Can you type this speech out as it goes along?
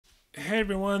Hey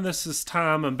everyone, this is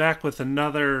Tom. I'm back with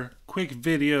another quick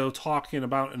video talking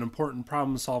about an important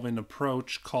problem-solving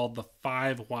approach called the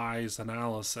 5 whys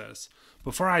analysis.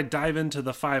 Before I dive into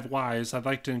the 5 whys, I'd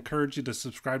like to encourage you to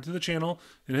subscribe to the channel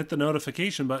and hit the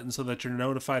notification button so that you're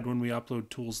notified when we upload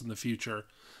tools in the future.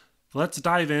 Let's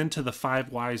dive into the 5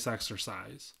 whys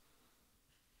exercise.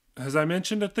 As I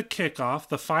mentioned at the kickoff,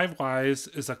 the 5 whys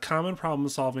is a common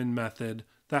problem-solving method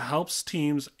that helps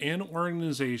teams and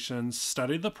organizations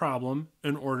study the problem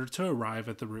in order to arrive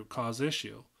at the root cause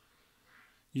issue.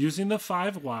 Using the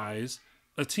 5 whys,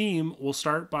 a team will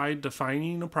start by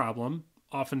defining a problem,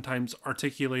 oftentimes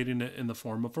articulating it in the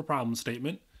form of a problem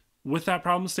statement. With that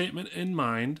problem statement in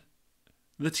mind,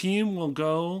 the team will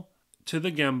go to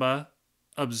the Gemba,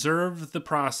 observe the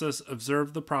process,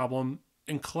 observe the problem,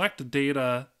 and collect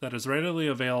data that is readily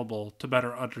available to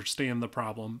better understand the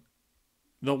problem.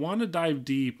 They'll want to dive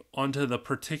deep onto the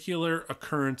particular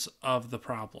occurrence of the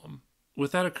problem.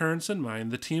 With that occurrence in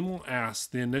mind, the team will ask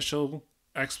the initial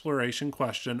exploration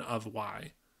question of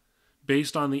why.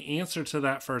 Based on the answer to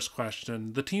that first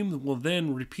question, the team will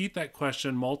then repeat that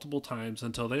question multiple times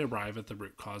until they arrive at the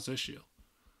root cause issue.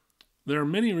 There are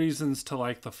many reasons to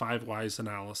like the 5 whys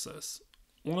analysis.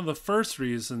 One of the first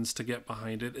reasons to get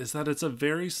behind it is that it's a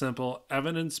very simple,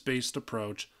 evidence-based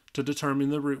approach to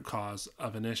determine the root cause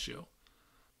of an issue.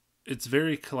 It's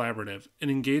very collaborative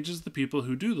and engages the people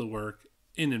who do the work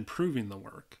in improving the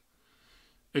work.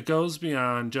 It goes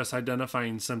beyond just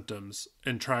identifying symptoms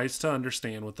and tries to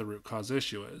understand what the root cause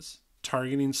issue is.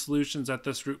 Targeting solutions at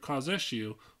this root cause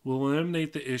issue will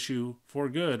eliminate the issue for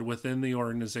good within the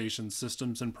organization's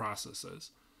systems and processes.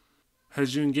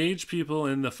 As you engage people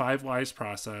in the 5 whys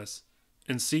process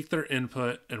and seek their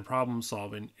input and problem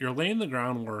solving, you're laying the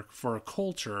groundwork for a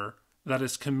culture that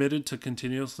is committed to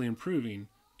continuously improving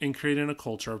and creating a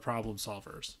culture of problem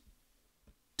solvers.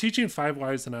 Teaching 5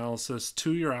 whys analysis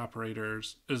to your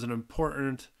operators is an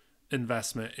important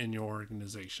investment in your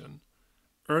organization.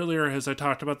 Earlier, as I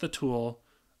talked about the tool,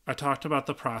 I talked about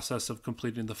the process of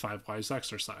completing the 5 whys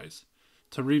exercise.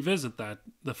 To revisit that,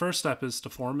 the first step is to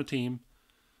form a team.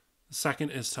 The second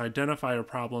is to identify a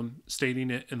problem, stating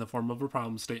it in the form of a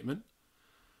problem statement.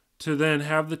 To then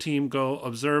have the team go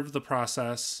observe the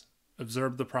process,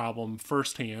 observe the problem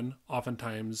firsthand,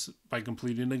 oftentimes by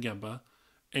completing a Gemba,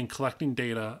 and collecting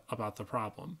data about the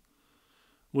problem.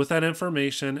 With that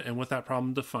information and with that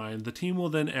problem defined, the team will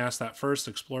then ask that first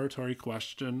exploratory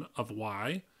question of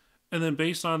why, and then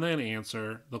based on that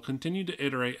answer, they'll continue to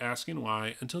iterate asking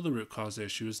why until the root cause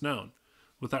issue is known.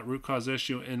 With that root cause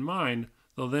issue in mind,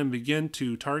 they'll then begin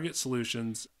to target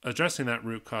solutions addressing that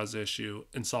root cause issue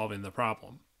and solving the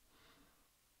problem.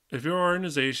 If your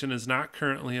organization is not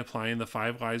currently applying the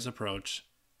 5 whys approach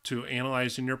to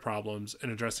analyzing your problems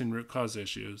and addressing root cause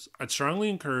issues, I'd strongly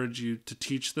encourage you to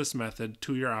teach this method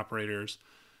to your operators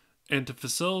and to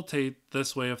facilitate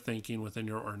this way of thinking within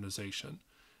your organization.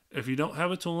 If you don't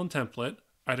have a tool and template,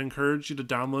 I'd encourage you to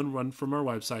download one from our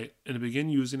website and to begin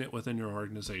using it within your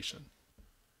organization.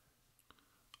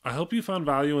 I hope you found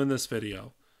value in this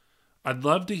video. I'd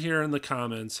love to hear in the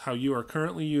comments how you are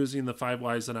currently using the 5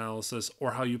 whys analysis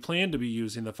or how you plan to be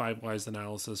using the 5 whys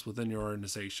analysis within your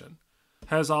organization.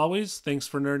 As always, thanks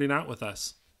for nerding out with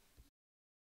us.